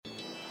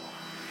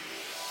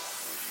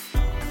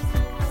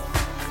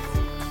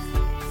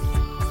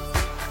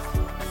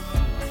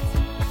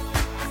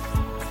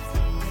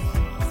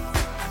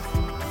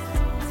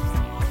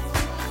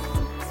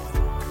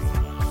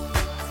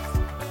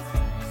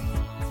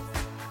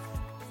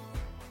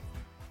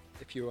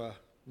if you are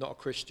not a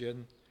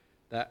Christian,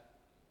 that,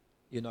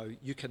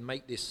 you can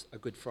make this a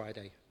Good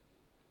Friday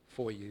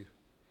for you.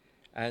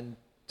 And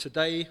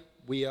today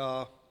we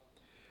are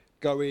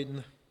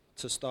going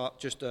to start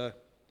just a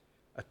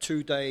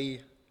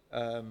 2-day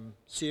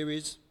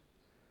series.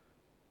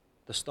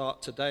 The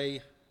start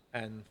today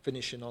and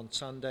finishing on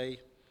Sunday.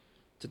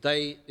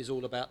 Today is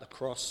all about the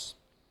cross.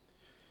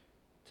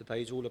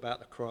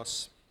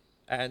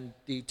 And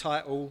the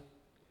title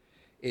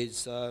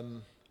is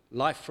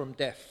Life from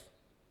Death.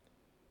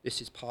 This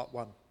is part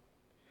 1.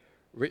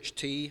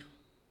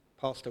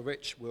 Pastor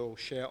Rich will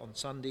share on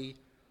Sunday,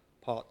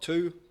 part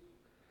 2.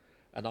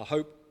 And I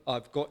hope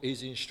I've got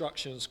his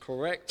instructions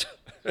correct.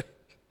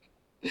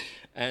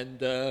 And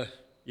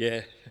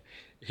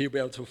he'll be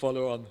able to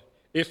follow on.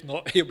 If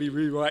not, he'll be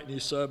rewriting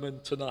his sermon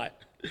tonight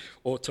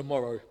or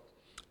tomorrow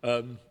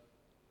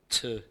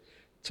to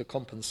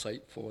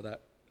compensate for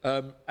that.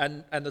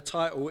 And the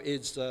title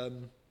is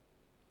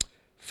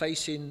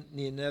Facing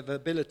the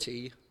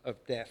Inevitability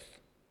of Death.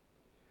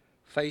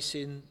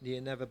 Facing the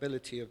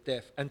Inevitability of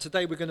Death. And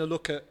today we're going to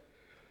look at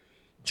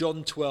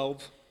John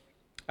 12,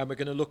 and we're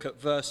going to look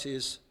at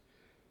verses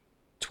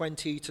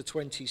 20 to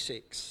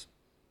 26.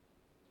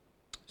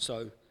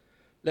 So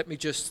let me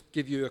just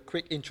give you a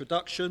quick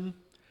introduction,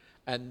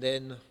 and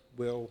then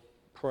we'll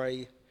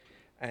pray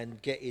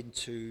and get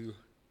into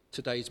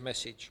today's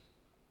message.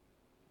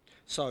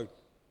 So,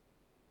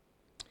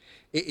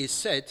 it is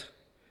said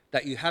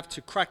that you have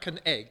to crack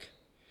an egg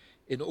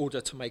in order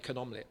to make an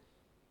omelette.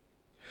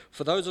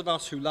 For those of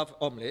us who love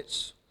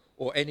omelettes,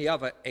 or any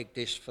other egg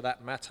dish for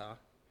that matter,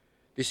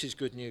 this is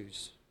good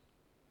news.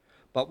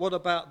 But what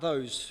about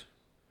those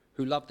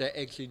who love their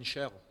eggs in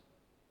shell?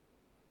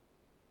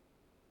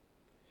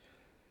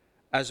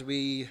 As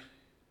we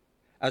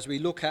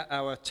look at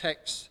our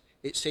text,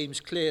 it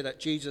seems clear that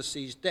Jesus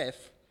sees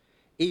death,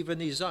 even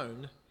his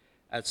own,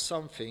 as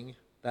something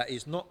that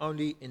is not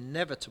only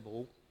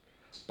inevitable,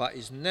 but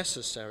is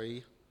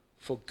necessary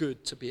for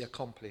good to be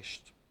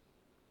accomplished.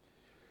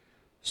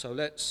 So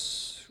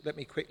let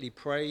me quickly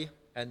pray,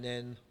 and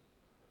then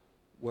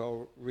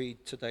we'll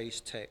read today's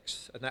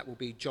text, and that will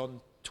be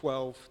John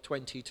 12,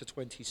 20 to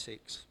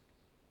 26.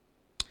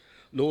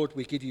 Lord,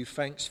 we give you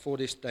thanks for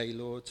this day,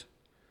 Lord.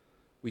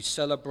 We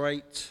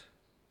celebrate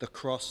the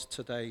cross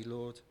today,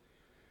 Lord.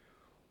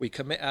 We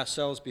commit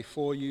ourselves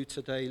before you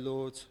today,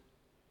 Lord,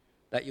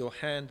 that your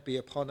hand be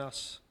upon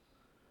us.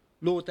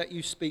 Lord, that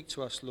you speak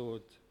to us,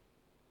 Lord,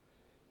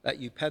 that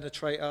you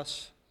penetrate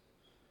us.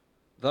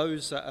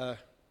 Those that are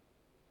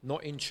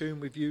not in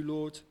tune with you,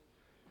 Lord,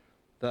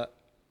 that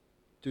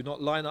do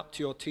not line up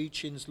to your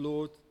teachings,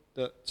 Lord,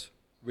 that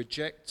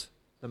reject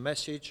the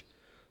message.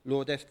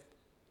 Lord,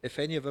 if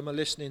any of them are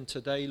listening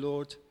today,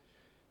 Lord,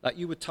 that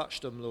you would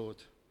touch them, Lord,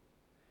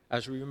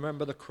 as we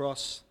remember the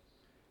cross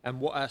and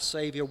what our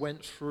Saviour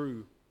went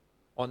through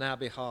on our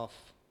behalf.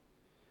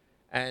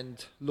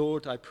 And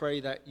Lord, I pray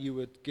that you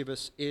would give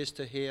us ears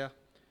to hear,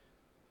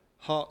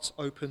 hearts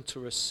open to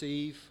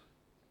receive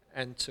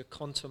and to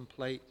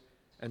contemplate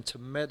and to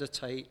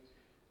meditate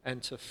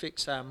and to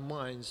fix our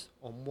minds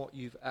on what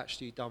you've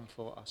actually done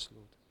for us,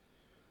 Lord.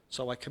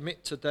 So I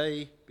commit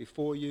today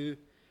before you,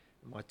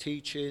 my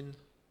teaching,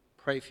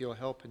 pray for your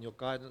help and your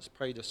guidance.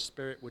 Pray the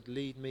Spirit would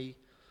lead me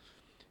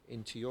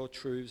into your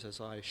truths as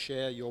I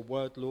share your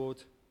word,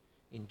 Lord.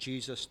 In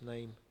Jesus'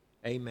 name,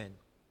 amen.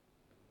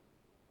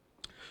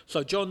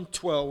 So John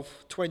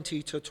 12,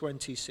 20 to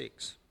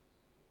 26.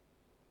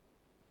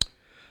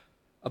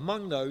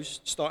 Among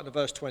those, starting at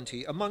verse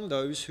 20, among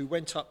those who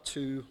went up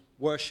to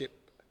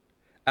worship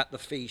at the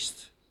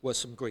feast were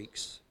some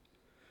Greeks.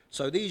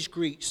 So these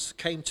Greeks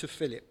came to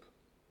Philip,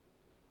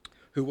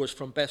 who was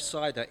from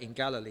Bethsaida in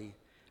Galilee,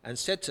 and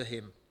said to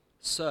him,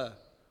 "Sir,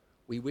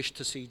 we wish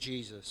to see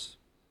Jesus."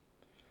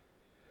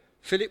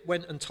 Philip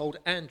went and told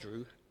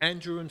Andrew.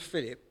 Andrew and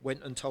Philip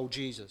went and told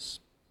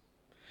Jesus.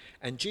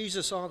 And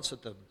Jesus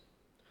answered them,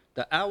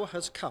 "The hour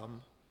has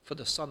come for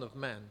the Son of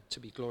Man to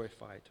be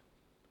glorified.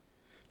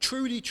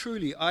 Truly,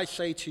 truly, I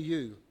say to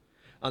you,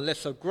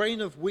 unless a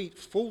grain of wheat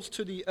falls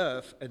to the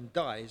earth and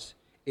dies,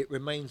 it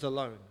remains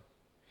alone.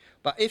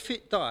 But if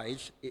it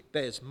dies, it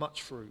bears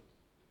much fruit.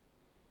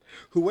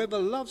 Whoever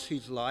loves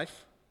his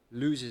life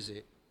loses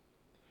it,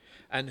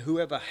 and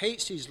whoever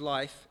hates his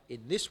life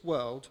in this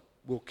world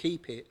will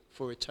keep it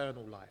for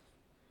eternal life.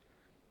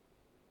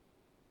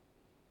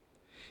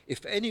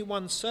 If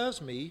anyone serves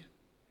me,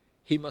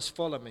 he must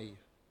follow me,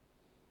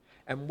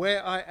 and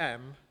where I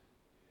am,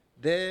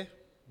 there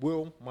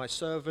will my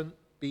servant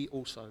be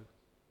also.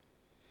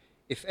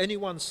 If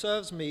anyone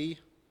serves me,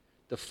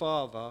 the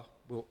Father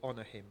will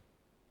honor him."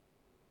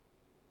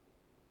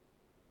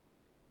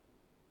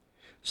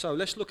 So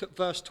let's look at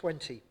verse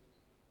 20.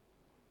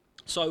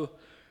 So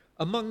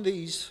among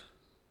these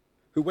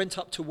who went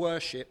up to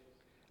worship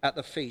at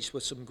the feast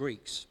were some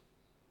Greeks.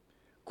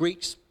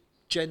 Greeks,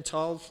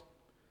 Gentiles.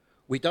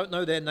 We don't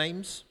know their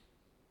names.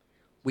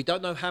 We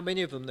don't know how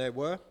many of them there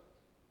were.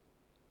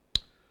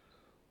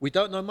 We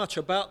don't know much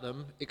about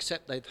them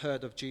except they'd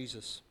heard of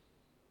Jesus.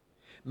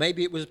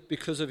 Maybe it was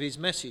because of his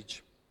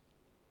message.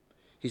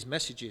 his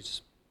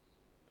messages,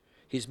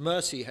 his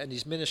mercy and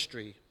his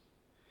ministry,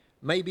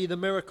 maybe the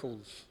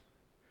miracles.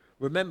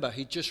 Remember,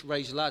 he just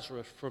raised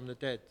Lazarus from the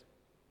dead.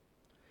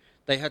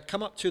 They had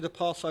come up to the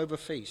Passover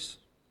feast.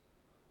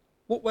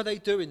 What were they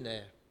doing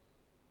there?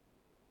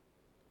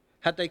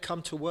 Had they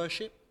come to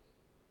worship?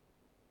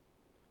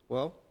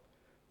 Well,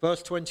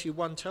 verse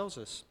 21 tells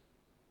us.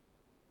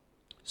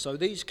 So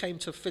these came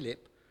to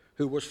Philip,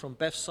 who was from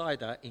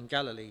Bethsaida in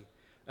Galilee,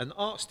 and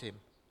asked him,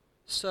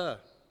 "Sir,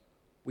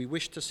 we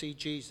wish to see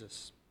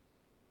Jesus."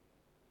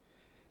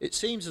 It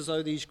seems as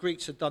though these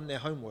Greeks had done their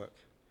homework.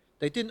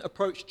 They didn't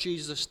approach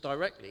Jesus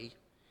directly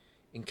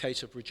in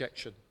case of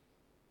rejection.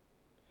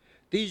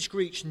 These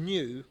Greeks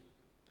knew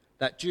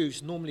that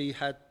Jews normally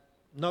had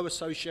no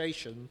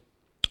association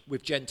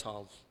with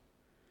Gentiles,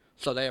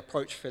 so they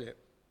approached Philip.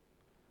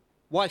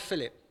 Why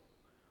Philip?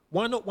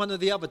 Why not one of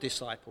the other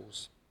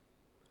disciples?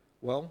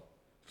 Well,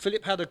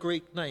 Philip had a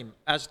Greek name,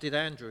 as did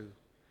Andrew,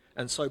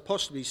 and so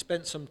possibly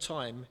spent some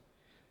time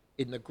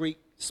in the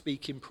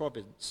Greek-speaking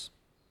province.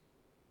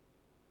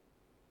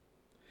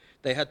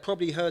 They had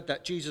probably heard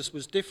that Jesus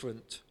was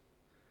different,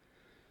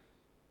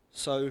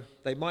 so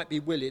he might be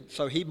willing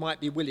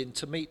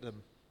to meet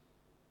them.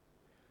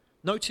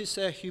 Notice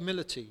their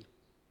humility.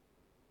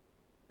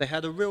 They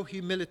had a real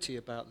humility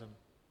about them.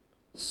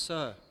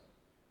 "Sir,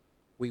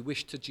 we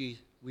wish to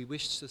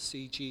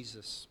see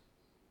Jesus."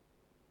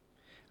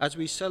 As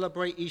we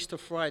celebrate Easter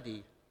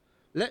Friday,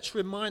 let's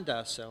remind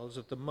ourselves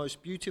of the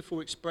most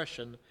beautiful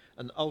expression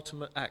and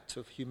ultimate act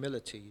of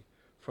humility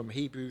from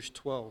Hebrews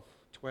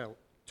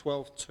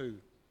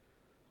 12:2.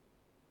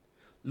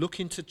 Look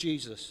into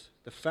Jesus,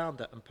 the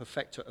founder and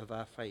perfecter of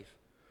our faith,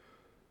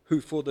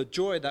 who for the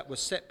joy that was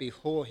set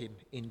before him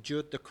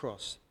endured the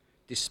cross,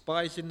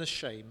 despising the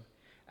shame,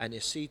 and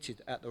is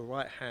seated at the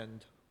right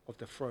hand of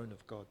the throne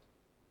of God.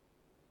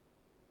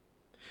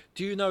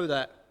 Do you know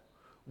that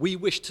 "We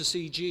wish to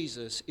see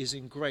Jesus" is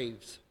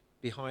engraved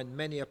behind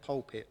many a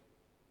pulpit?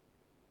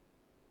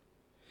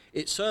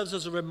 It serves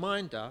as a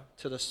reminder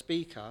to the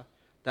speaker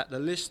that the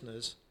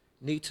listeners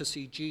need to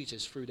see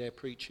Jesus through their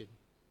preaching.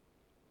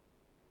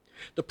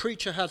 The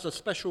preacher has a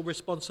special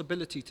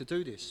responsibility to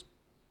do this.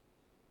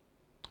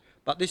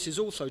 But this is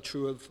also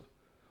true of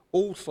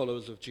all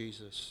followers of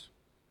Jesus.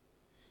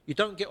 You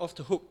don't get off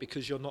the hook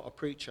because you're not a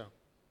preacher.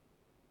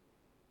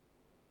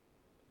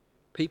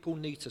 People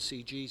need to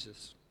see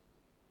Jesus.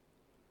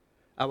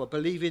 Our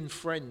believing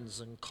friends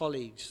and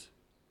colleagues,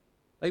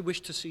 they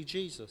wish to see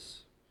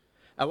Jesus.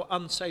 Our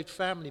unsaved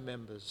family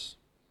members,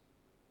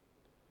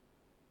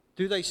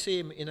 do they see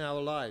him in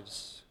our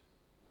lives?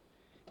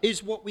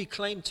 Is what we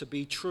claim to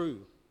be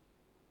true?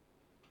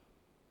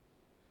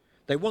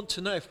 They want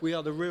to know if we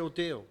are the real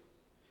deal,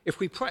 if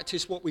we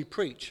practice what we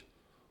preach,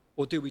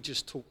 or do we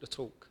just talk the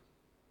talk?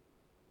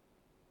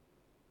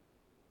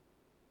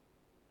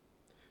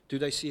 Do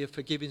they see a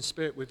forgiving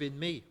spirit within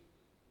me?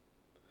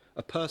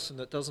 A person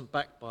that doesn't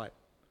backbite?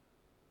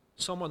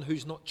 Someone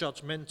who's not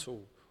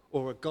judgmental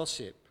or a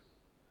gossip?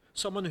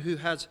 Someone who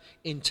has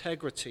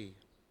integrity?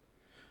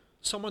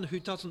 Someone who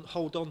doesn't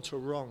hold on to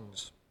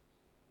wrongs?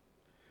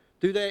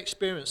 Do they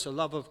experience the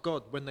love of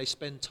God when they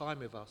spend time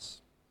with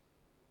us?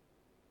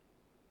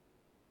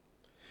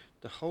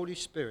 The Holy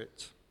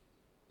Spirit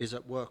is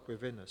at work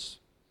within us.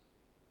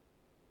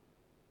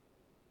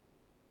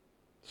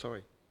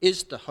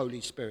 Is the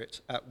Holy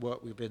Spirit at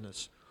work within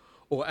us?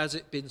 Or has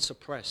it been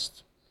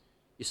suppressed?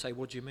 You say,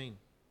 what do you mean?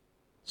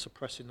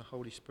 Suppressing the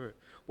Holy Spirit.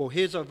 Well,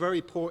 here's a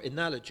very poor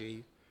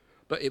analogy,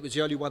 but it was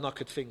the only one I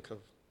could think of.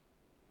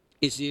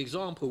 It's the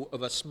example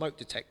of a smoke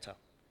detector.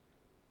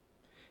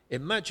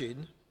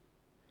 Imagine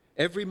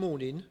every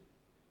morning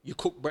you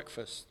cook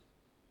breakfast.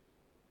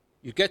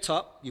 You get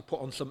up, you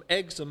put on some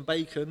eggs and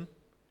bacon,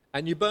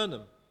 and you burn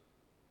them.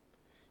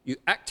 You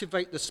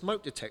activate the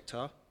smoke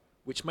detector,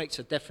 which makes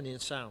a deafening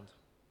sound.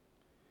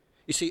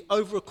 You see,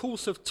 over a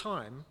course of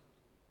time,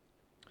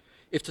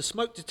 if the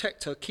smoke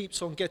detector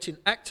keeps on getting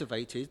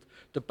activated,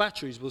 the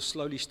batteries will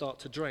slowly start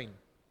to drain,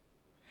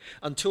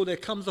 until there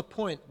comes a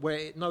point where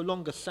it no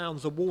longer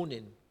sounds a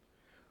warning,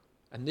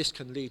 and this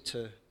can lead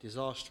to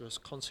disastrous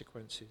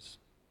consequences.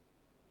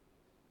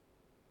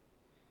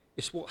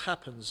 It's what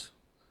happens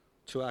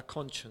to our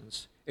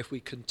conscience if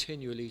we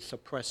continually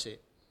suppress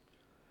it.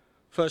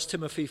 1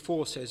 Timothy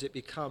 4 says it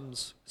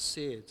becomes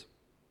seared.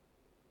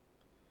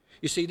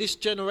 You see, this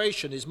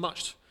generation is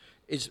much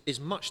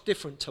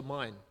different to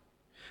mine.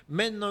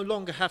 Men no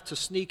longer have to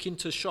sneak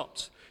into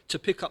shops to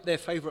pick up their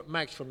favourite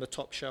mags from the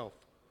top shelf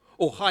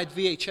or hide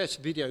VHS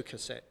video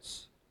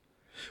cassettes.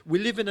 We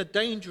live in a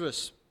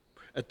dangerous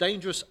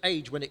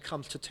age when it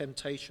comes to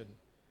temptation.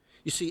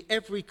 You see,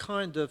 every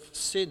kind of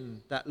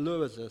sin that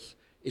lures us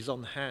is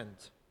on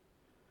hand.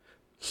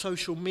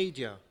 Social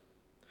media,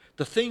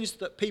 the things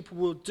that people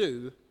will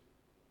do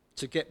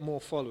to get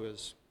more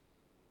followers.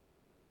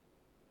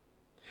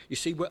 You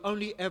see, we're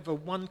only ever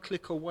one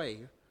click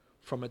away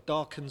from a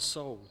darkened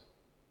soul,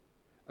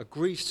 a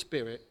grieved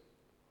spirit,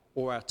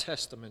 or our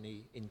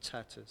testimony in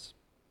tatters.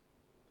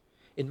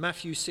 In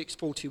Matthew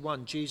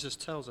 6:41, Jesus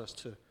tells us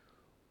to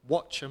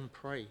watch and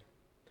pray,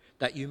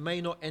 that you may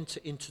not enter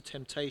into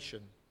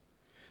temptation.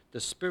 The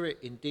spirit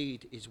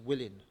indeed is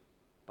willing,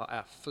 but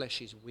our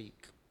flesh is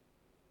weak.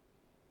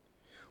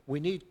 We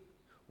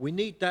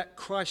need that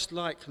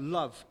Christ-like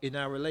love in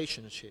our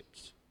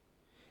relationships.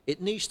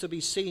 It needs to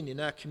be seen in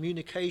our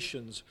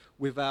communications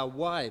with our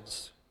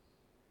wives,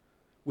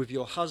 with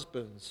your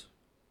husbands,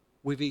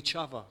 with each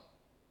other.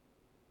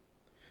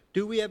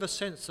 Do we ever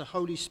sense the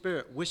Holy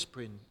Spirit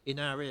whispering in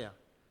our ear,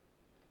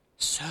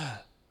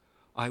 "Sir,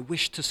 I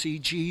wish to see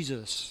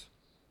Jesus"?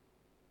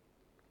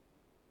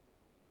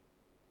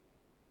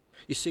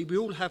 You see, we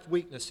all have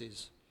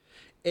weaknesses,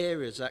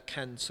 areas that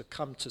can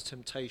succumb to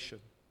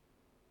temptation.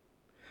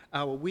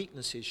 Our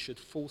weaknesses should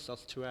force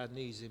us to our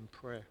knees in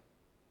prayer.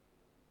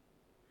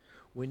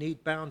 We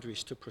need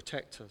boundaries to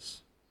protect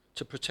us,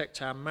 to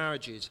protect our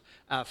marriages,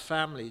 our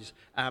families,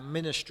 our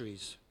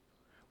ministries.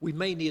 We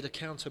may need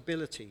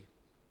accountability,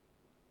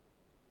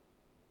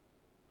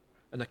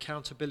 an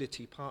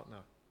accountability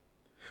partner.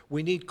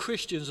 We need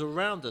Christians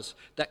around us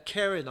that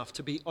care enough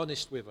to be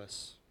honest with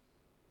us.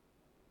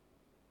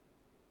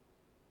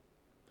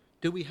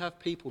 Do we have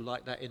people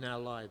like that in our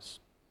lives?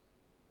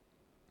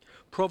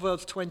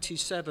 Proverbs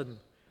 27,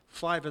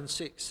 5 and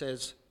 6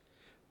 says,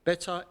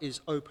 "Better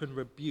is open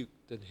rebuke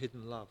than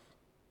hidden love.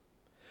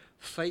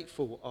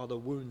 Faithful are the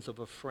wounds of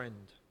a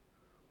friend.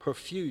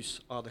 Profuse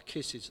are the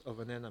kisses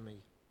of an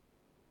enemy."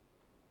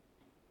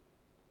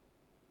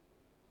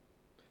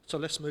 So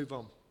let's move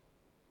on.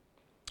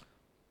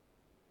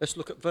 Let's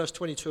look at verse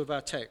 22 of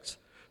our text.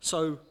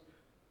 So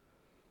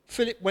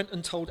Philip went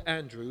and told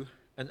Andrew,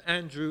 and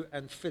Andrew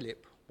and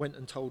Philip went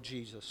and told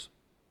Jesus.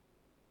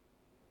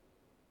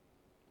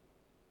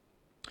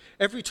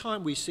 Every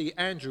time we see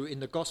Andrew in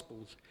the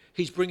Gospels,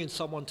 he's bringing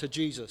someone to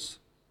Jesus.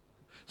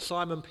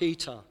 Simon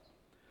Peter,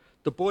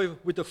 the boy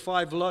with the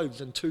 5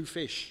 loaves and 2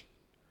 fish,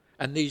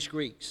 and these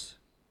Greeks.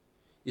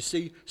 You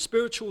see,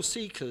 spiritual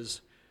seekers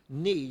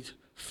need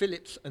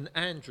Philips and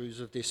Andrews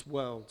of this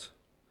world,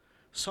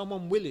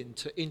 someone willing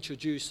to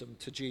introduce them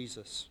to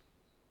Jesus.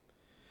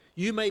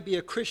 You may be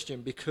a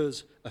Christian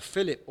because a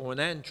Philip or an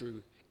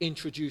Andrew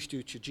introduced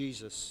you to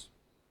Jesus.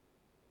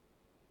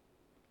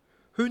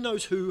 Who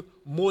knows who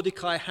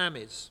Mordecai Ham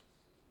is?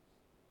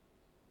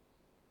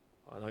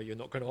 I know you're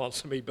not going to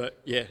answer me,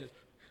 but yeah,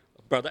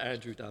 Brother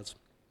Andrew does.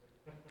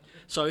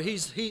 So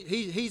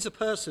he's a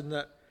person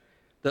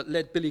that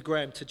led Billy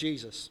Graham to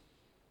Jesus.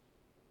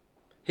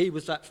 He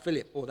was that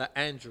Philip or that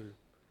Andrew.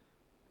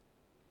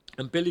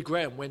 And Billy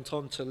Graham went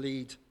on to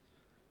lead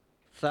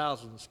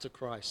thousands to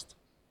Christ.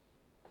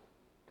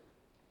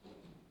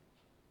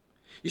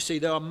 You see,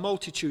 there are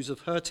multitudes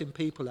of hurting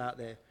people out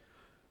there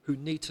who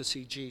need to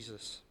see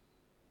Jesus.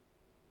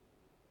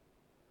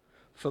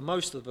 For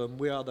most of them,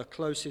 we are the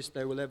closest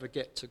they will ever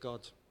get to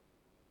God.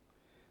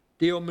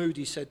 D.L.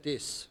 Moody said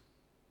this,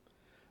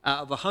 "Out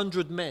of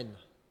 100 men,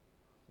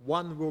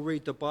 1 will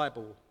read the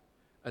Bible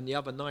and the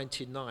other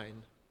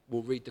 99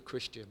 will read the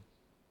Christian."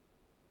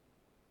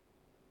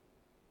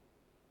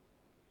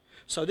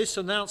 So this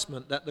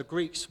announcement that the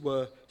Greeks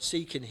were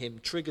seeking him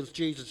triggers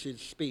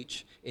Jesus'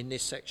 speech in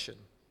this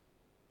section.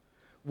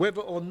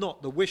 Whether or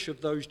not the wish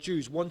of those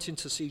Jews wanting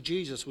to see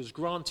Jesus was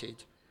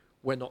granted,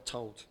 we're not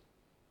told.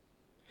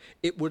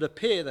 It would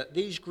appear that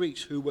these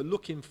Greeks who were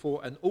looking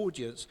for an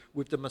audience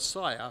with the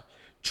Messiah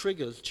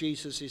triggers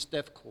Jesus'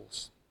 death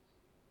course.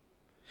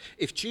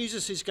 If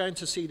Jesus is going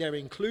to see their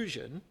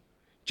inclusion,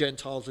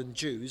 Gentiles and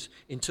Jews,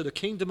 into the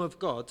kingdom of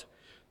God,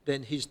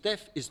 then his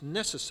death is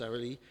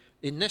necessary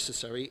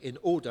in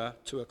order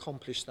to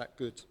accomplish that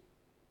good.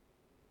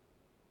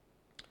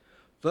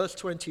 Verse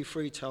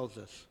 23 tells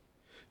us,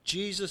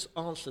 Jesus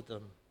answered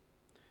them,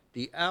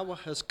 "The hour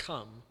has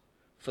come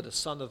for the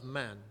Son of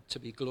Man to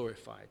be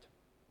glorified."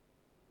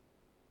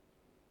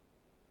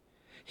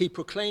 He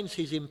proclaims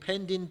his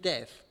impending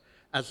death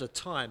as the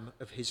time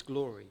of his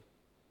glory.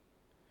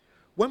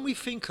 When we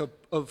think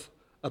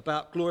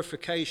about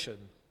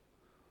glorification,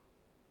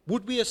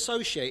 would we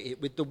associate it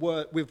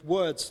with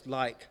words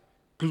like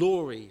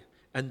glory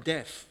and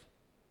death?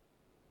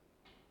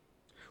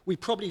 We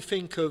probably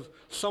think of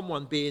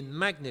someone being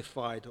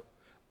magnified,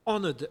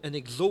 honored and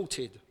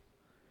exalted.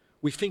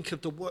 We think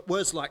of the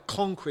words like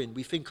conquering.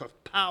 We think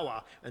of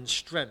power and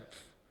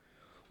strength.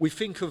 We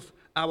think of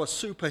our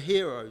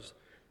superheroes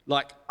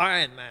like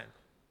Iron Man.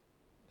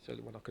 That's the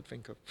only one I could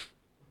think of.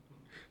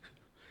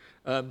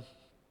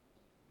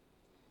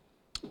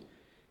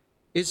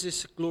 Is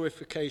this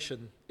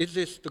glorification? Is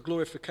this the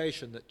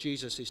glorification that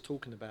Jesus is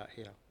talking about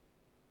here?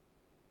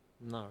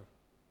 No.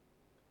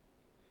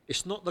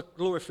 It's not the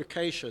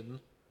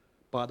glorification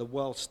by the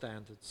world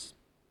standards.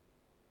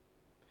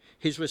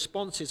 His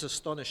response is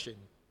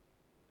astonishing.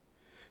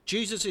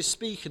 Jesus is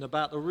speaking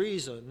about the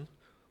reason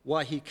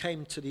why he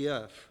came to the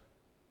earth,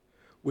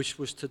 which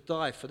was to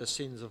die for the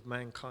sins of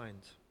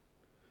mankind,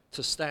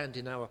 to stand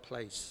in our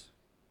place.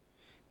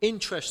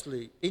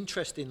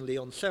 Interestingly,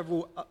 on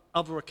several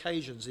other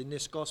occasions in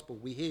this gospel,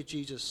 we hear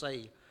Jesus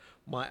say,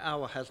 "My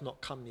hour has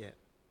not come yet."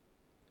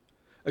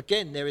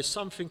 Again, there is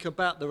something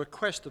about the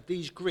request of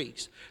these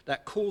Greeks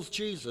that caused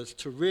Jesus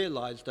to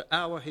realize the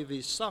hour of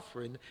his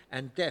suffering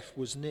and death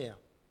was near.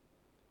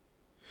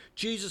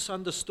 Jesus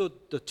understood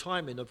the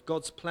timing of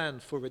God's plan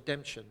for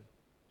redemption,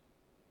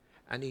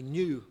 and he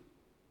knew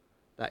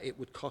that it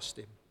would cost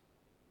him.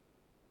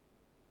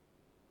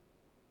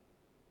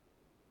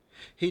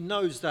 He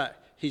knows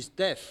that his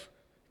path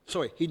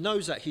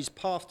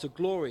to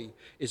glory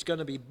is going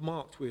to be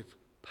marked with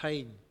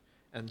pain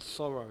and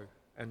sorrow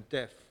and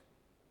death.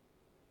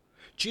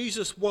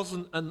 Jesus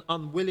wasn't an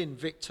unwilling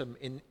victim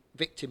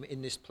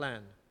in this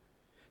plan.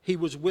 He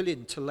was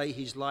willing to lay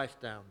his life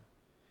down,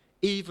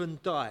 even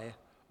die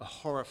a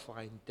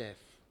horrifying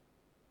death.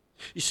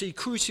 You see,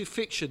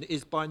 crucifixion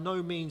is by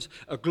no means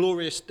a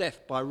glorious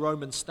death by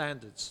Roman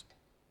standards.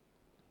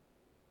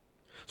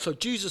 So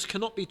Jesus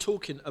cannot be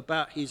talking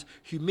about his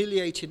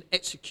humiliating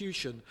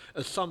execution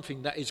as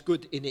something that is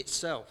good in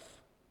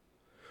itself.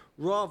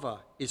 Rather,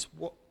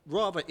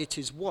 it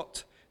is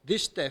what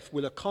this death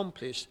will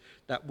accomplish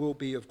that will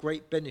be of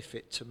great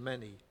benefit to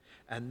many,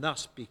 and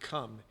thus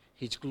become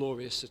his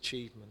glorious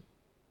achievement.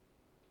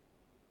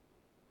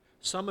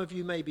 Some of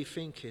you may be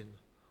thinking,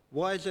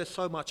 why is there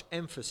so much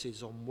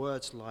emphasis on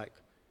words like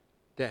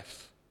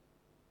death,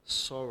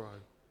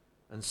 sorrow,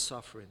 and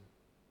suffering?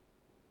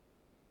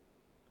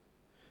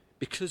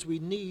 Because we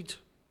need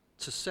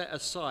to set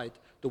aside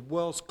the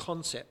world's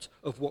concept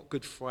of what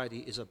Good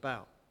Friday is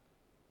about.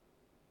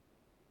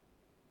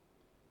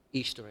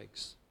 Easter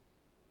eggs,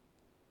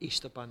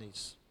 Easter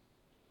bunnies.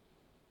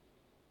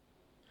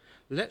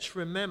 Let's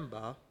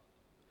remember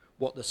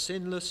what the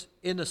sinless,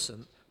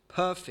 innocent,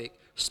 perfect,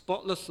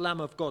 spotless Lamb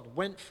of God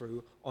went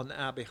through on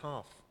our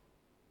behalf.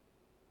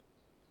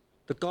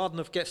 The Garden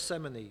of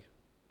Gethsemane.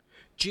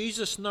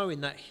 Jesus,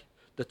 knowing that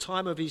the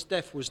time of his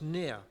death was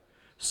near,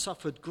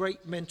 suffered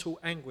great mental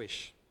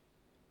anguish,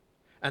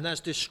 and as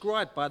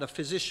described by the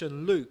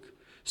physician Luke,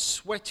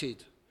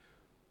 sweated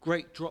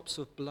great drops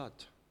of blood.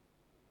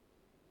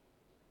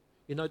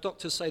 You know,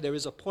 doctors say there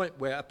is a point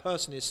where a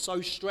person is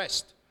so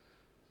stressed,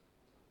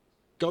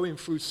 going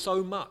through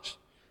so much,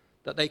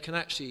 that they can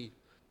actually,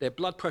 their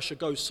blood pressure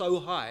goes so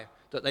high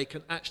that they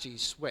can actually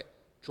sweat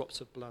drops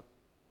of blood.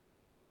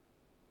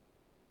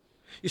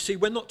 You see,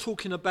 we're not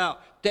talking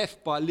about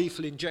death by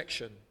lethal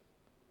injection.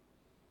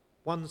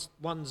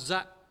 One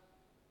zap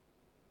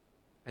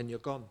and you're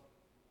gone.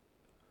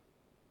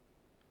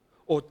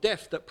 Or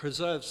death that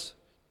preserves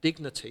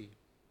dignity.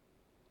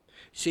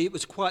 See, it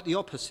was quite the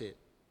opposite.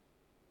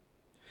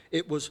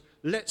 It was,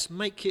 let's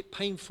make it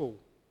painful.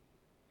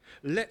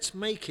 Let's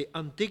make it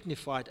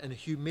undignified and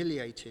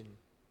humiliating.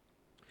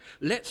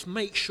 Let's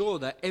make sure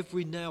that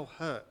every nail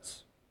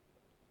hurts.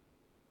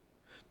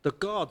 The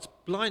guards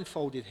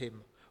blindfolded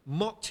him,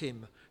 mocked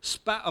him,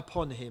 spat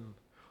upon him,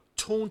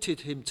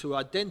 taunted him to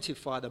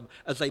identify them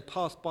as they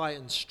passed by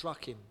and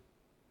struck him.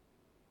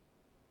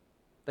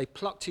 They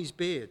plucked his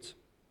beard.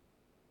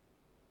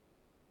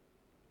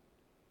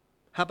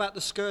 How about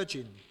the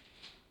scourging?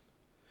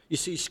 You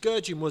see,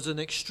 scourging was an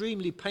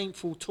extremely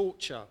painful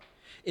torture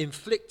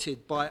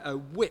inflicted by a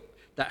whip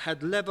that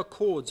had leather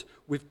cords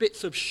with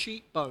bits of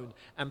sheep bone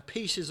and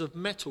pieces of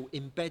metal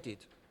embedded.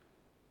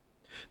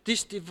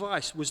 This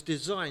device was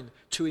designed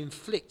to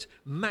inflict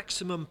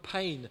maximum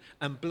pain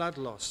and blood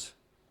loss.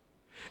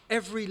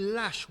 Every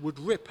lash would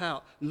rip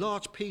out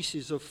large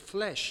pieces of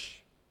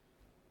flesh,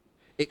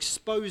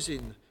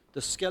 exposing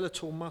the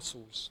skeletal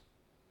muscles.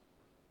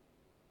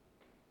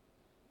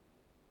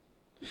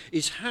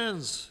 His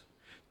hands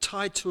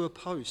tied to a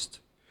post,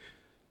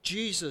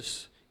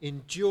 Jesus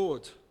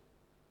endured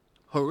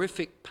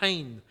horrific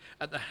pain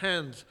at the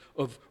hands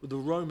of the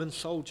Roman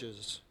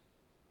soldiers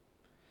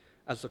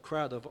as the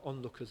crowd of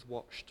onlookers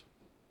watched.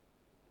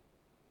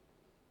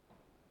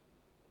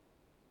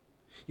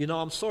 You know,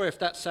 I'm sorry if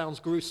that sounds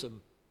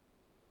gruesome,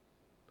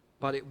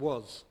 but it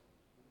was.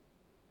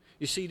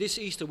 You see, this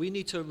Easter we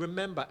need to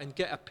remember and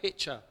get a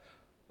picture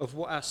of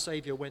what our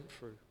Saviour went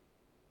through.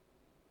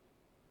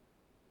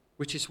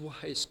 Which is why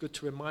it's good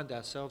to remind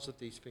ourselves of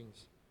these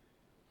things.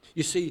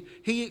 You see,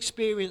 he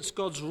experienced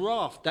God's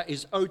wrath that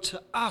is owed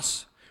to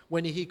us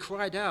when he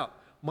cried out,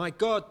 my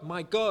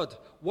God,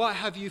 why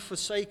have you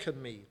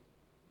forsaken me?"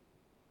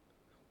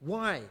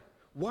 Why?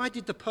 Why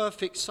did the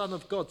perfect Son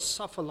of God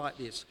suffer like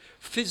this,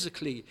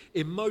 physically,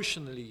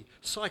 emotionally,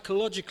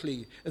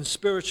 psychologically, and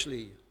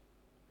spiritually?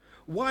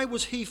 Why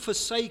was he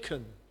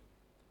forsaken?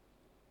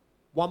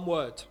 One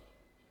word: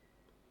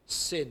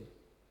 sin.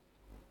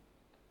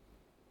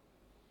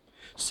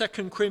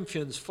 2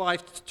 Corinthians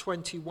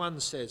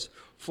 5:21 says,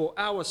 "For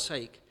our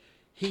sake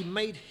he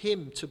made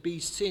him to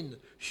be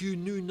sin who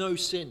knew no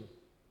sin."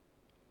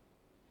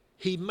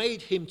 He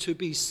made him to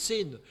be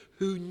sin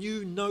who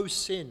knew no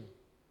sin,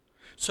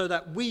 so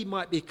that we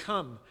might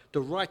become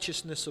the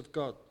righteousness of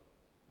God.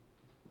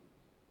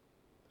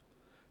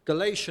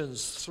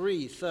 Galatians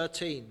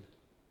 3:13.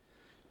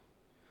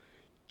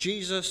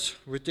 Jesus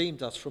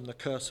redeemed us from the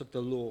curse of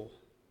the law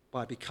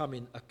by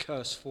becoming a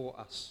curse for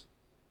us.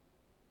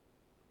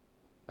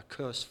 A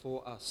curse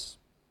for us.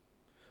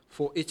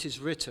 For it is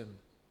written,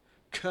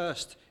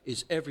 Cursed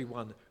is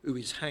everyone who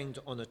is hanged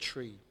on a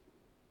tree.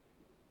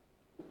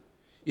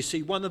 You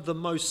see, one of the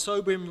most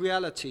sobering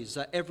realities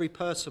that every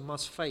person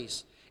must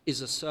face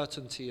is a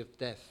certainty of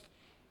death.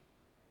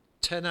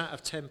 10 out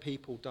of 10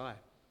 people die.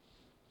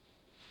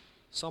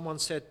 Someone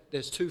said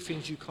there's two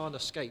things you can't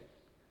escape: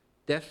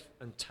 death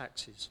and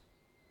taxes.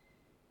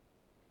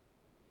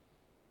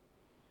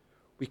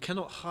 We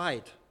cannot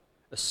hide,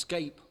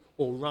 escape,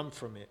 or run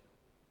from it.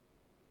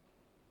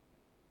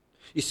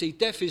 You see,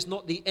 death is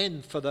not the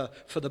end for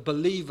the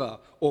believer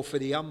or for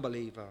the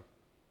unbeliever,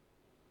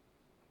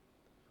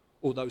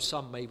 although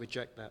some may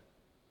reject that.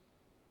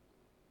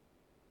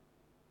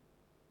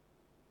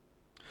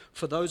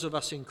 For those of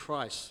us in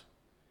Christ,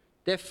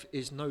 death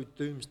is no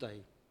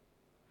doomsday,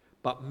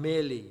 but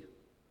merely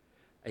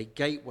a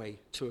gateway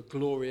to a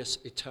glorious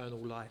eternal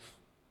life.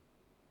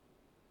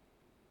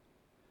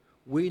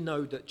 We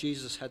know that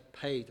Jesus had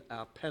paid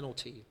our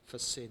penalty for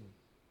sin.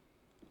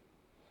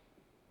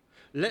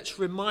 Let's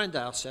remind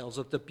ourselves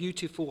of the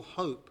beautiful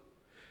hope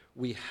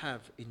we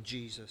have in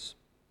Jesus.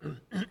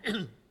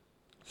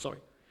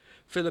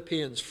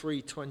 Philippians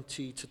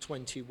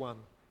 3:20-21.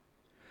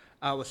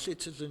 Our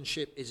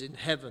citizenship is in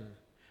heaven,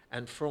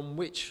 and from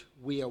which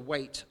we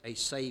await a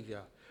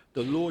Saviour,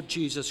 the Lord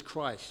Jesus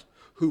Christ,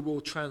 who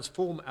will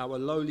transform our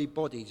lowly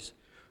body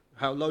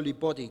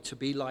to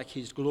be like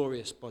his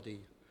glorious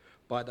body,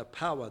 by the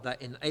power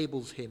that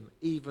enables him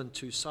even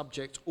to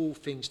subject all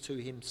things to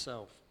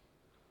himself.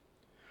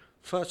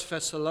 1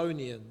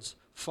 Thessalonians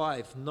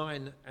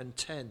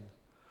 5:9-10.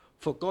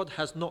 For God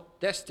has not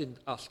destined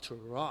us to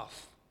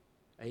wrath,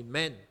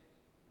 amen,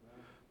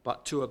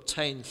 but to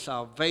obtain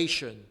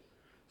salvation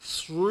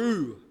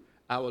through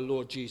our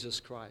Lord Jesus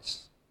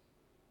Christ.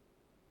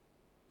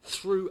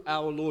 Through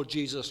our Lord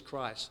Jesus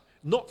Christ,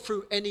 not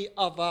through any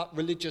other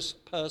religious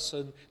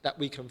person that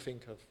we can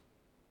think of,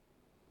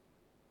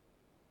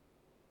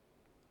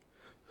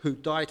 who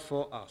died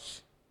for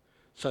us,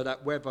 so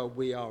that whether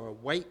we are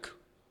awake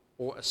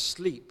or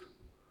asleep,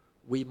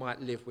 we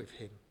might live with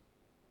him.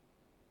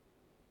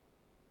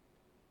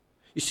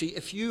 You see,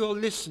 if you are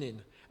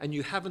listening and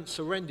you haven't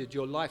surrendered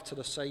your life to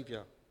the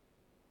Saviour,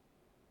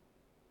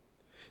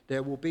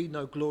 there will be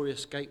no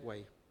glorious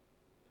gateway.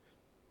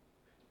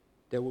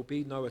 There will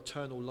be no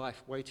eternal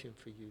life waiting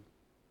for you,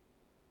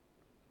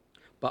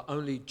 but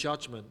only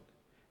judgment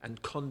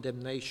and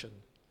condemnation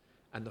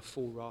and the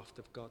full wrath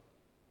of God.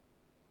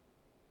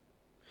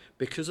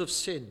 Because of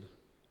sin,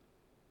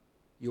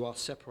 you are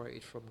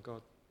separated from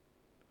God.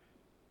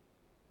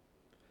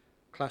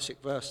 Classic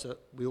verse that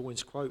we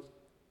always quote: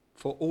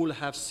 for all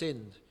have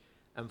sinned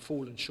and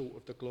fallen short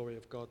of the glory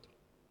of God.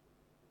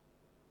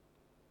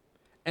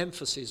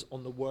 Emphasis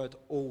on the word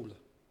all.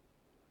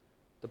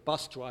 The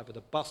bus driver,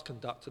 the bus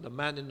conductor, the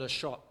man in the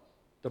shop,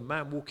 the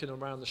man walking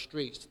around the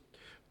streets,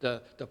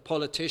 the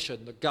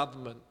politician, the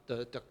government,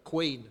 the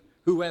queen,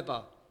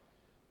 whoever,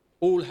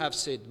 all have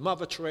sinned.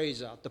 Mother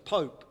Teresa, the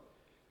Pope,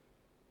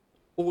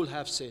 all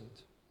have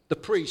sinned. The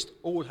priest,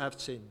 all have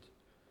sinned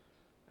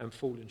and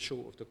fallen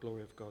short of the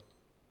glory of God.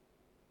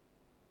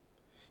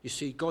 You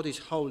see, God is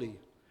holy,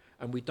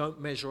 and we don't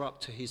measure up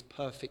to his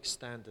perfect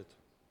standard.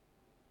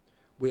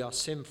 We are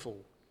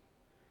sinful.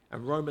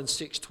 And Romans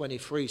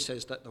 6:23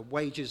 says that the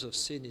wages of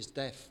sin is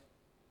death.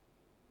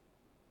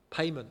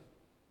 Payment.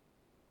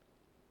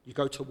 You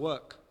go to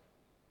work.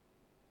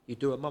 You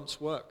do a month's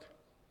work.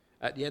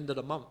 At the end of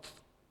the month,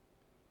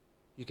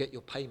 you get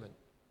your payment.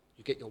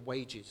 You get your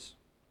wages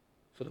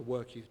for the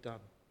work you've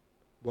done.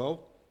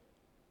 Well,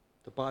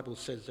 the Bible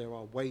says there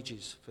are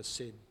wages for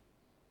sin,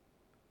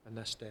 and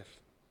that's death.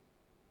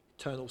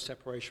 Eternal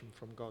separation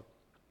from God.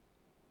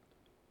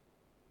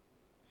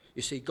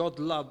 You see, God's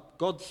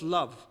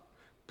love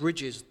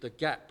bridges the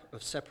gap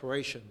of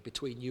separation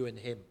between you and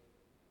him.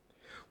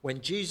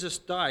 When Jesus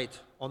died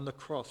on the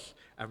cross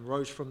and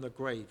rose from the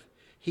grave,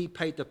 he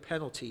paid the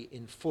penalty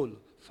in full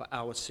for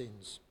our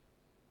sins.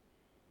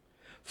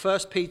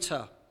 1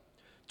 Peter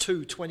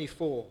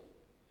 2:24.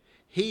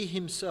 He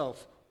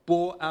himself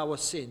bore our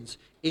sins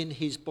in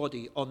his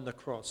body on the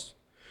cross,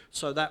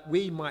 so that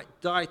we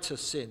might die to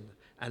sin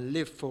and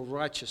live for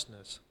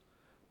righteousness.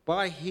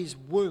 By his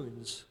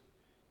wounds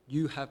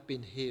you have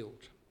been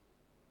healed.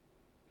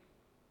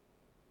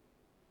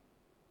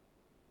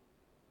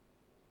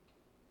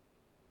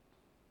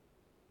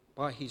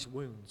 By his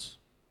wounds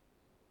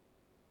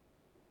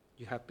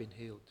you have been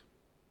healed.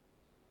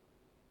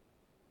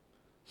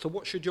 So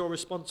what should your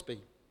response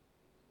be?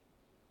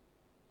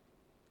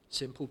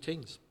 Simple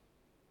things.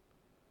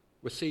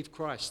 Receive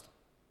Christ.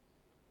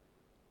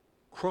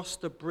 Cross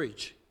the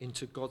bridge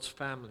into God's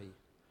family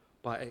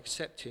by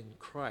accepting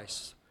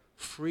Christ's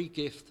free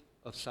gift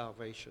of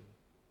salvation.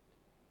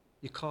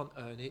 You can't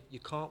earn it. You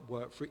can't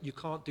work for it. You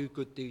can't do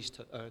good deeds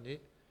to earn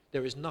it.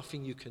 There is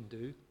nothing you can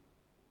do.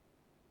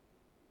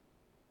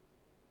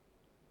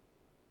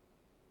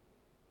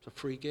 It's a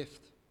free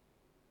gift,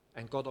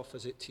 and God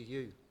offers it to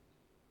you.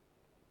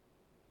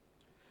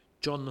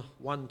 John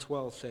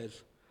 1:12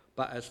 says,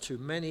 but as to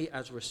many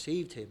as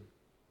received him,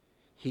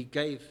 to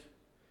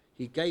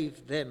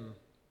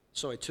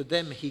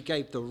them he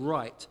gave the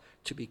right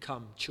to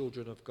become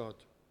children of God.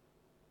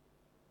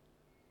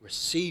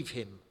 Receive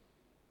him.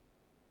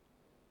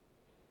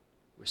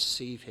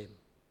 Receive him.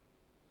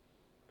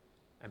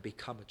 And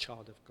become a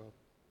child of God.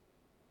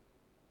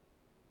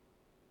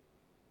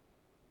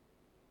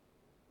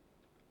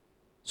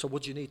 So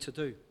what do you need to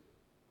do?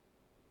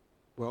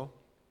 Well,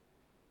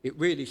 it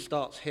really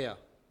starts here.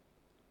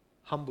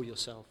 Humble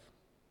yourself.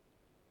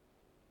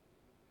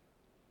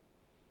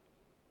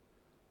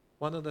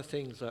 One of the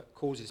things that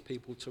causes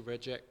people to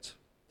reject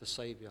the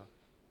Saviour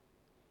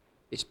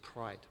is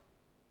pride.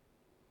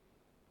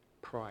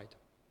 Pride.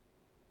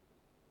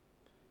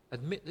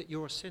 Admit that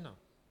you're a sinner.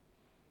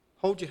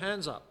 Hold your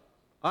hands up.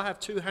 I have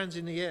 2 hands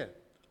in the air.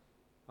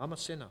 I'm a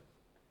sinner.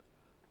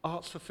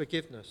 Ask for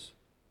forgiveness.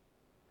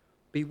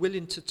 Be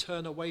willing to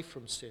turn away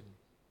from sin.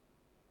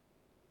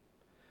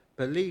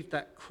 Believe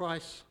that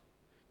Christ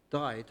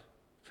died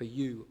for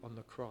you on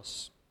the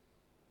cross.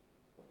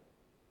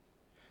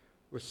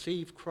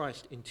 Receive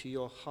Christ into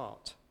your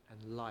heart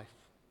and life.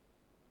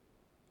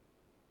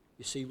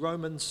 You see,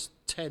 Romans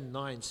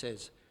 10:9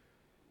 says,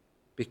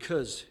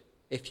 because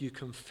if you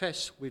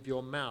confess with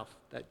your mouth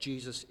that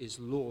Jesus is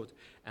Lord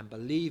and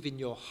believe in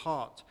your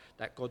heart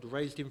that God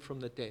raised him from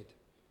the dead,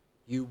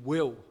 you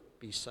will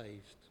be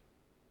saved.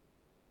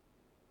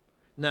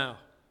 Now,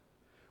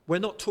 we're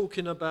not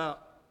talking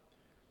about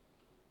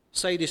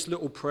say this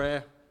little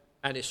prayer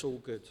and it's all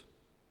good.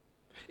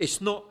 It's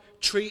not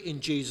treating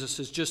Jesus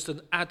as just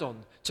an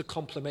add-on to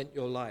complement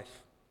your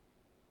life.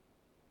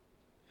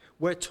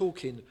 We're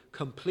talking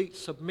complete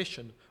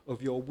submission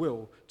of your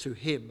will to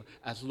him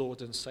as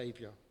Lord and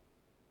Saviour.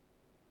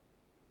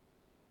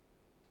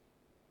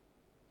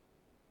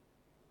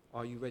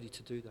 Are you ready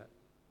to do that?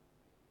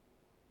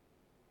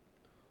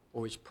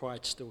 Or is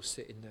pride still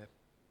sitting there?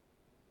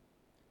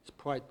 Has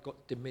pride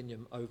got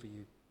dominion over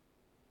you?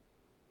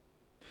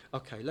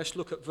 Okay, let's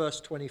look at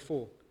verse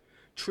 24.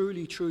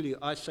 Truly, truly,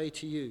 I say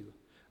to you,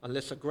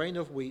 unless a grain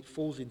of wheat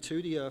falls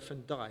into the earth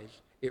and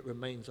dies, it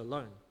remains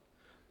alone.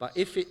 But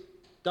if it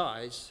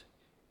dies,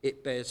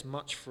 it bears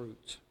much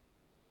fruit.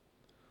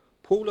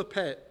 Paul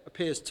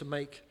appears to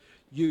make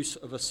use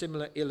of a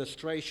similar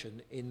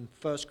illustration in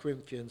 1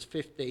 Corinthians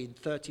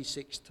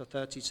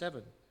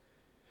 15:36-37.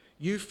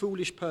 You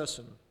foolish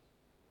person,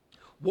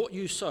 what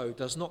you sow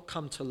does not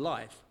come to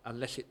life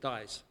unless it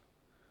dies.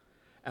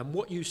 And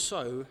what you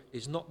sow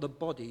is not the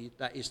body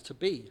that is to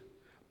be,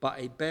 but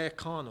a bare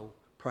kernel,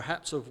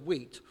 perhaps of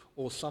wheat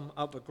or some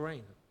other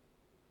grain.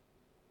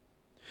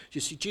 You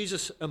see,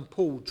 Jesus and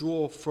Paul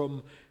draw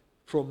from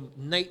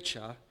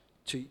nature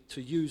to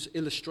use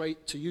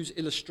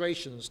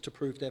illustrations to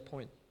prove their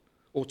point,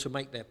 or to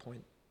make their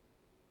point.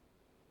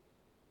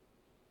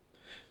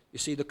 You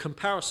see, the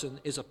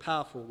comparison is a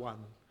powerful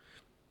one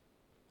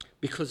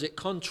because it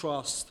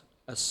contrasts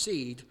a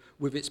seed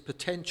with its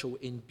potential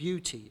in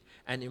beauty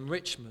and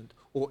enrichment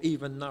or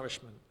even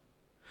nourishment.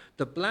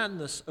 The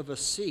blandness of a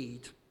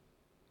seed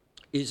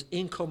is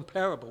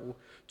incomparable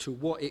to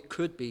what it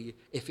could be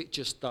if it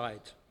just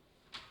died.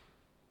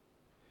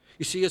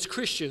 You see, as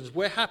Christians,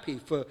 we're happy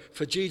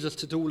for Jesus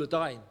to do all the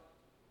dying.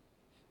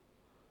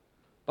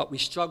 But we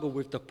struggle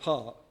with the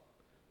part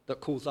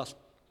that calls us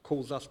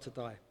to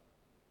die.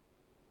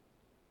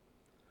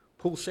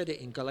 Paul said it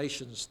in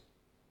Galatians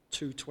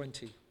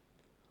 2:20.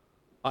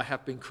 I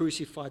have been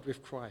crucified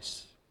with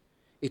Christ.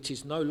 It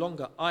is no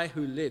longer I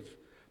who live,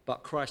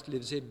 but Christ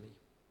lives in me.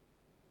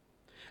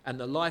 And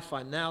the life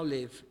I now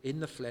live in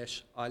the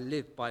flesh, I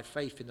live by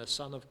faith in the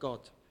Son of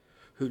God,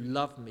 who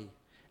loved me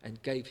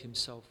and gave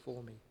himself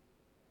for me.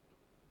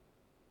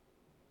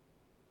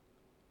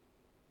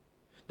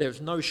 There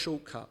is no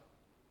shortcut.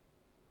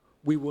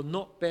 We will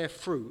not bear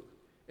fruit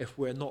if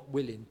we're not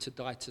willing to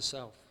die to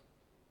self.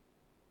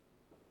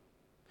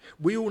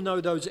 We all know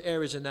those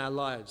areas in our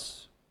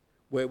lives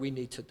where we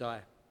need to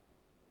die.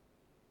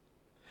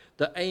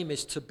 The aim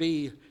is to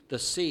be the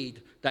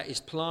seed that is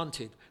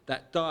planted,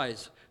 that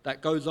dies,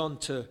 that goes on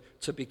to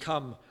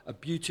become a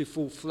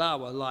beautiful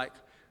flower like,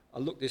 I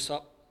looked this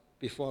up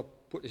before I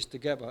put this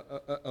together,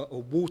 a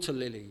water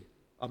lily.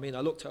 I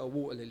looked at a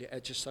water lily,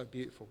 it's just so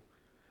beautiful.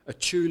 A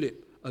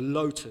tulip, a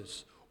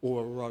lotus,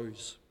 or a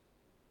rose.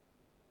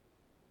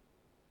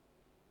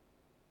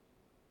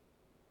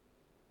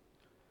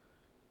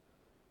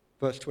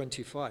 Verse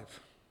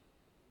 25.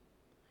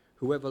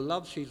 Whoever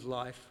loves his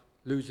life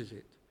loses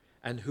it,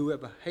 and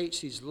whoever hates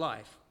his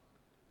life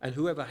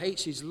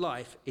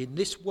in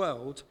this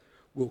world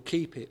will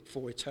keep it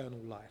for eternal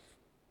life.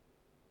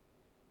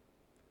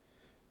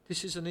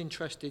 This is an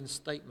interesting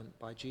statement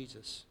by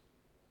Jesus.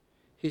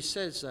 He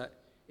says that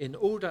in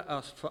order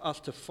for us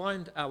to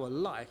find our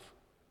life,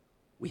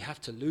 we have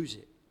to lose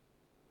it.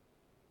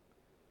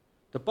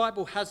 The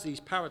Bible has these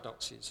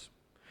paradoxes.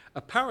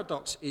 A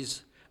paradox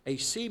is a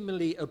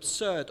seemingly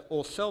absurd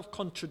or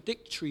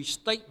self-contradictory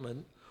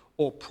statement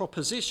or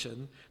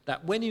proposition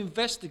that when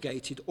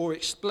investigated or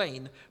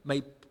explained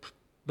may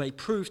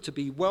prove to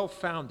be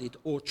well-founded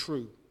or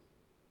true.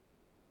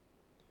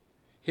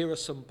 Here are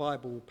some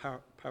Bible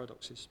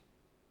paradoxes.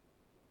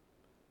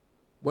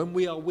 When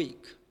we are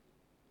weak,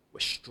 we're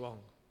strong.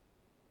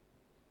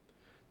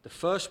 The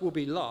first will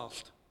be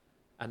last,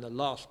 and the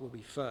last will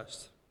be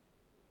first.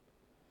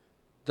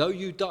 Though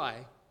you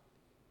die,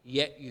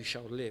 yet you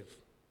shall live.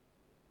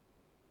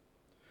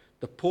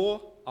 The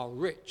poor are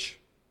rich,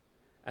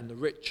 and the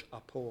rich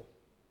are poor.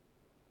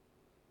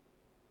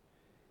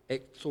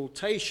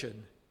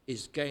 Exaltation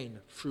is gained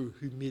through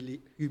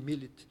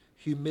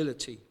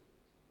humility.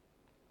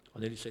 I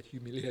nearly said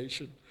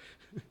humiliation.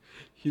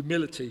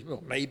 Humility,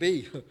 well,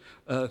 maybe.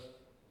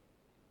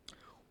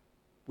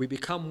 We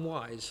become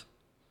wise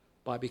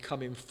by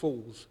becoming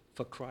fools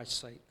for Christ's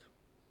sake.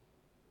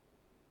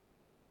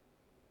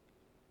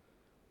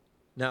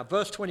 Now,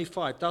 verse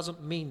 25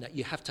 doesn't mean that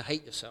you have to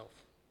hate yourself.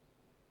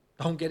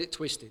 Don't get it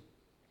twisted.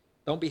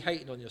 Don't be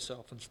hating on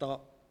yourself and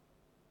start,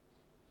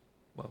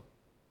 well,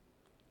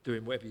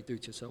 doing whatever you do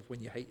to yourself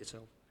when you hate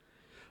yourself.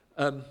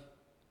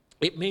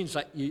 It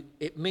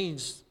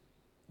means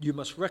you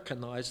must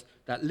recognize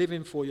that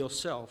living for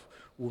yourself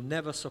will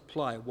never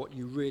supply what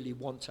you really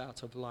want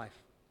out of life.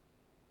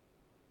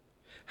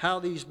 How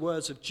these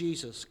words of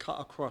Jesus cut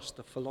across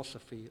the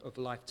philosophy of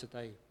life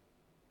today.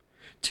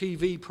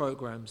 TV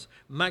programs,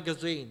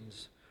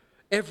 magazines,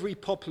 every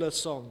popular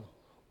song,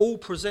 all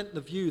present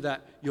the view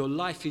that your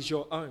life is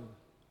your own.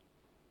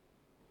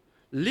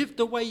 Live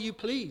the way you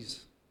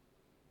please.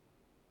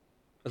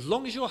 As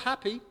long as you're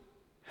happy,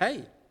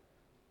 hey,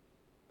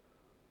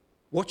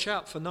 watch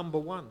out for number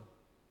one.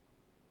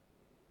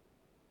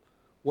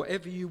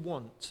 Whatever you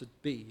want to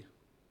be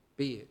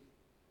it.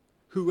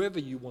 Whoever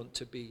you want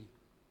to be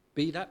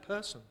that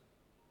person.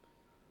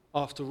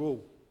 After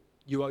all,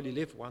 you only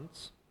live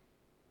once.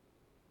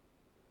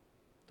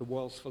 The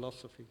world's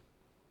philosophy.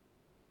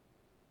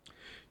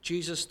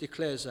 Jesus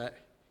declares that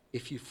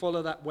if you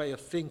follow that way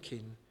of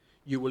thinking,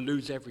 you will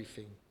lose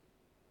everything.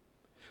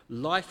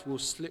 Life will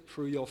slip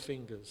through your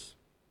fingers.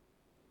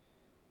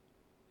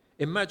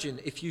 Imagine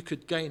if you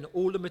could gain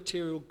all the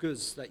material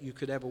goods that you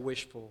could ever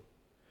wish for.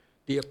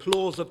 The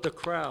applause of the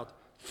crowd,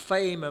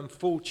 fame and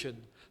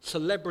fortune,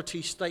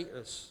 celebrity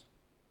status.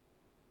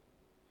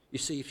 You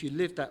see, if you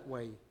lived that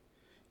way,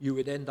 you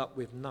would end up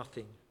with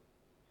nothing.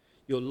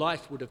 Your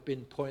life would have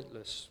been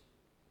pointless.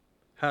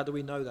 How do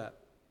we know that?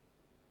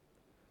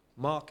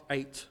 Mark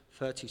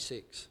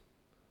 8:36.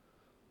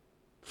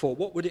 For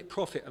what would it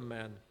profit a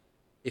man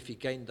if he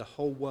gained the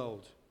whole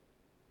world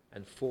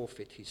and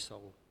forfeit his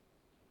soul?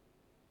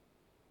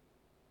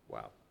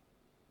 Wow.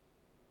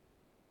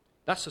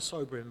 That's a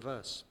sobering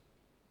verse.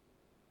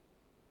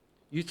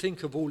 You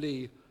think of all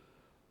the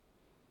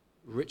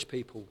rich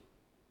people,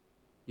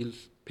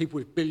 people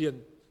with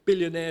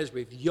billionaires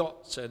with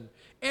yachts and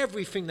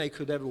everything they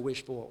could ever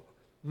wish for.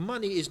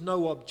 Money is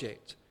no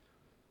object.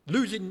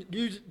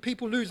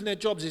 People losing their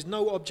jobs is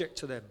no object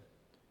to them.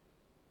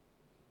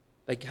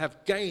 They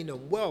have gain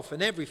and wealth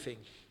and everything,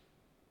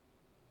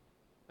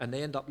 and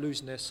they end up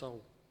losing their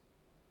soul.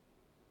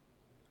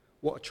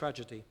 What a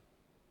tragedy.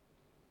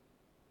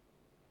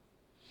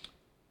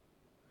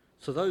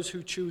 So those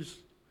who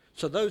choose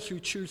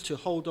to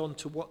hold on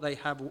to what they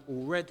have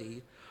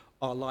already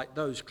are like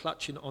those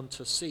clutching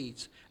onto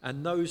seeds,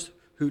 and those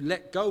who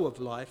let go of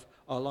life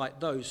are like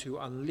those who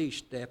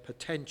unleash their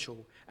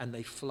potential and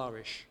they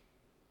flourish.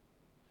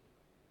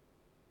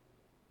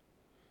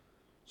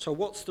 So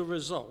what's the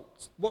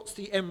result? What's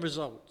the end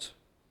result?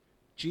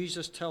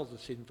 Jesus tells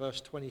us in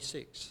verse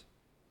 26,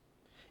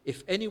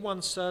 if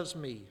anyone serves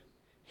me,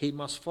 he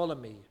must follow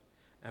me,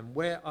 and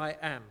where I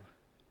am,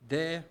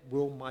 there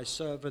will my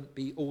servant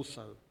be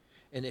also.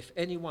 And if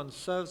anyone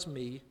serves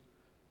me,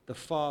 the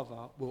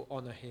Father will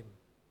honor him.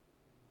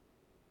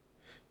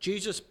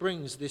 Jesus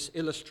brings this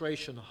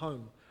illustration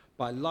home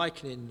by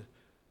likening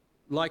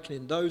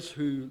those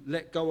who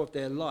let go of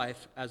their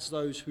life as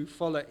those who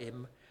follow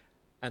him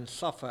and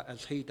suffer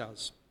as he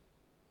does.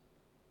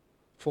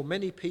 For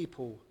many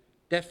people,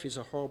 death is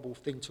a horrible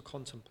thing to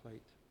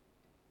contemplate.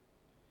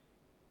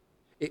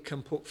 It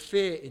can put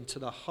fear into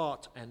the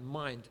heart and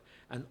mind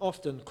and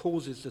often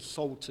causes the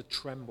soul to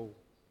tremble.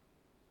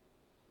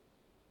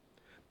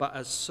 But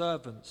as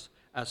servants,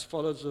 as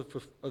followers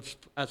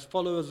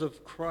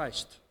of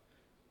Christ,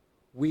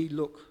 we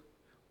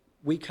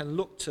can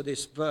look to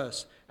this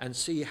verse and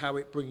see how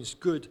it brings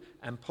good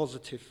and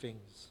positive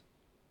things.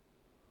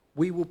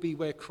 We will be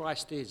where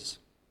Christ is,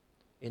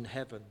 in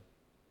heaven.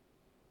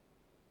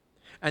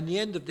 And the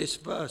end of this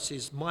verse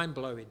is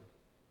mind-blowing.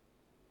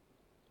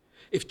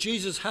 If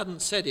Jesus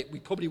hadn't said it, we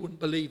probably wouldn't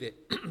believe it.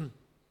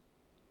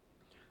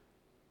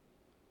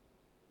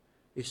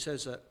 He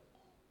says that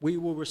we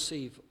will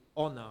receive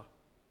honor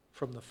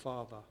from the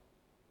Father.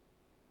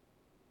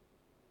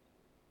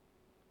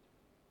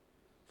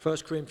 1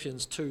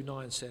 Corinthians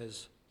 2:9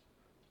 says,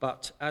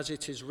 but as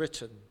it is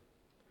written,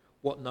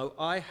 what no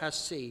eye has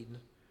seen,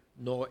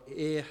 nor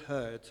ear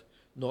heard,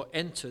 nor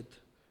entered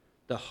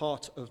the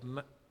heart of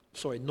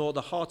nor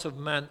the heart of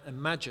man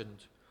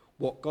imagined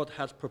what God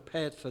has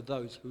prepared for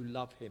those who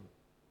love him.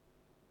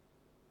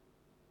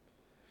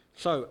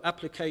 So,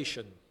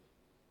 application.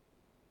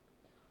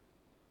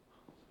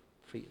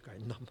 Feet are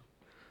going numb.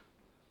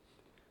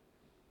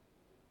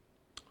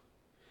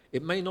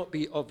 It may not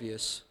be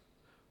obvious,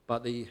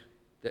 but the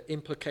The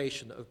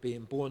implication of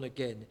being born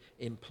again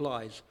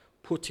implies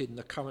putting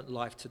the current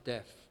life to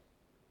death.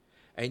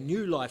 A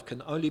new life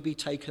can only be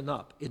taken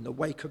up in the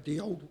wake of the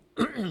old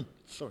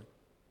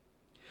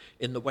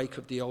in the wake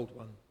of the old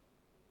one.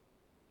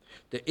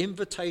 The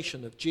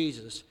invitation of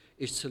Jesus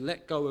is to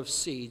let go of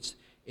seeds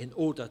in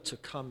order to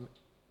come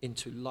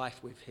into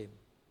life with him.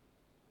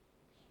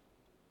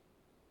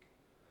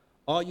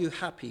 Are you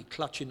happy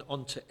clutching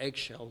onto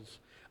eggshells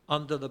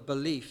under the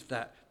belief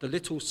that the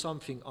little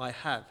something I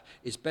have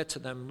is better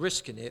than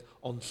risking it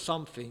on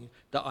something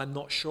that I'm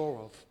not sure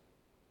of?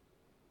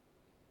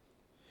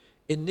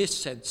 In this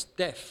sense,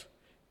 death,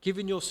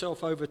 giving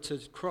yourself over to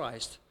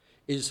Christ,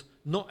 is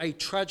not a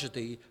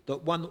tragedy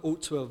that one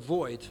ought to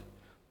avoid,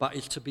 but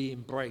is to be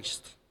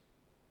embraced.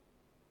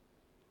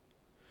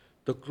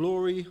 The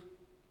glory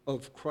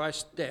of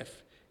Christ's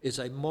death is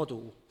a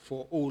model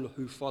for all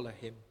who follow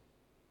him.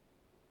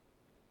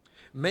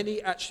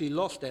 Many actually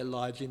lost their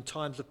lives in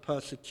times of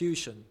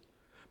persecution,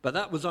 but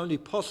that was only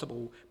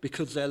possible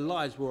because their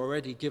lives were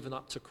already given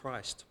up to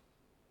Christ.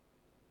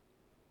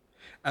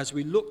 As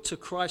we look to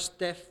Christ's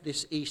death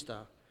this Easter,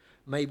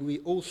 may we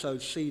also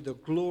see the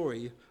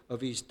glory of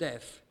his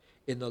death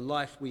in the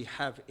life we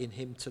have in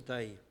him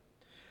today,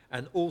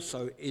 and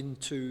also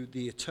into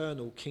the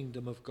eternal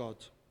kingdom of God.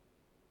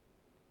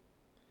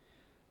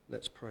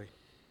 Let's pray.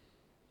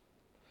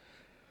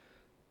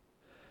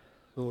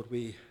 Lord,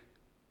 we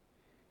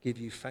give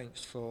you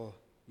thanks for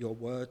your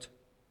word.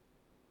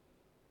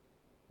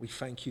 We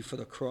thank you for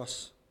the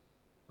cross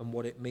and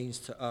what it means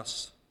to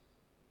us.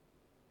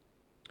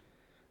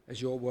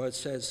 As your word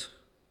says,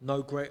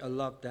 no greater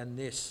love than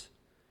this,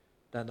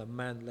 than a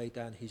man lay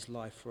down his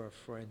life for a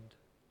friend.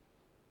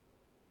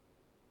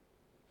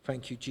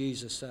 Thank you,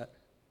 Jesus, that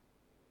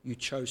you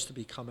chose to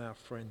become our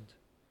friend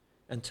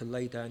and to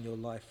lay down your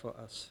life for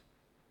us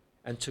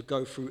and to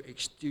go through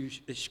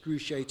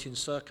excruciating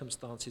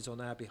circumstances on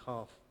our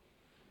behalf.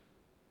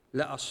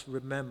 Let us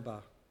remember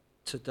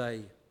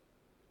today.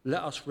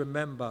 Let us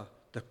remember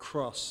the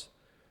cross.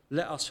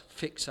 Let us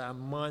fix our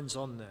minds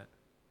on that.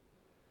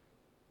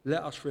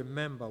 Let us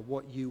remember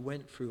what you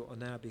went through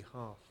on our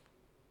behalf.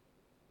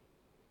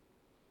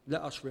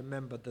 Let us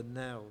remember the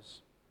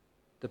nails,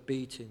 the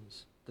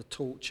beatings, the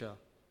torture,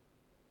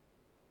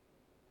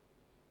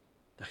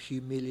 the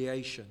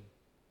humiliation.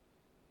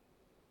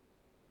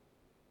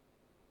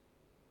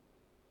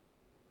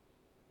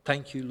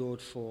 Thank you,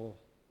 Lord, for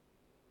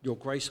your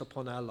grace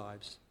upon our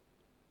lives.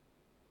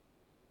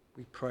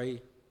 We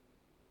pray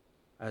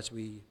as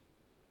we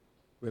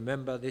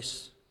remember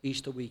this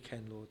Easter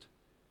weekend, Lord,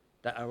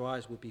 that our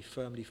eyes will be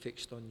firmly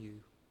fixed on you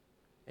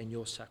and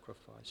your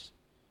sacrifice.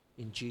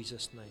 In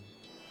Jesus' name,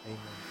 amen.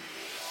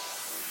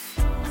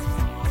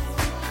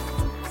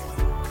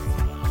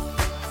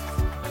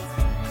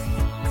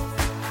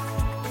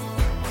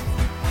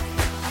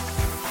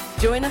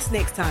 Join us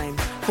next time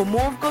for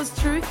more of God's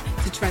truth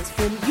to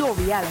transform your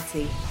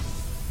reality.